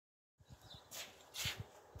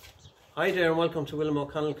Hi there and welcome to William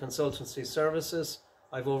O'Connell Consultancy Services.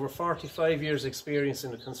 I've over 45 years experience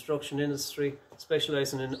in the construction industry,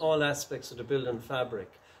 specialising in all aspects of the building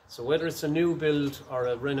fabric. So whether it's a new build or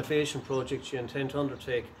a renovation project you intend to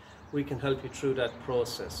undertake, we can help you through that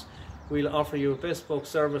process. We'll offer you a bespoke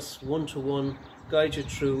service, one-to-one, guide you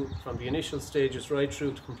through from the initial stages right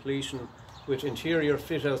through to completion with interior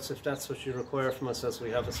fit outs if that's what you require from us, as we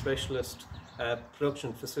have a specialist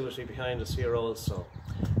production facility behind us here also.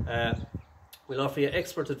 We'll offer you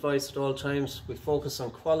expert advice at all times. We focus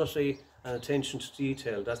on quality and attention to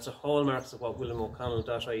detail. That's the hallmarks of what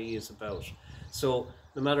williamoconnell.ie is about. So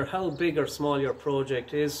no matter how big or small your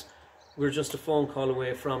project is, we're just a phone call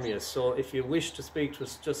away from you. So if you wish to speak to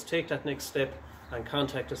us, just take that next step and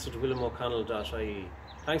contact us at williamoconnell.ie.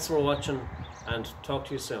 Thanks for watching and talk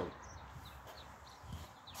to you soon.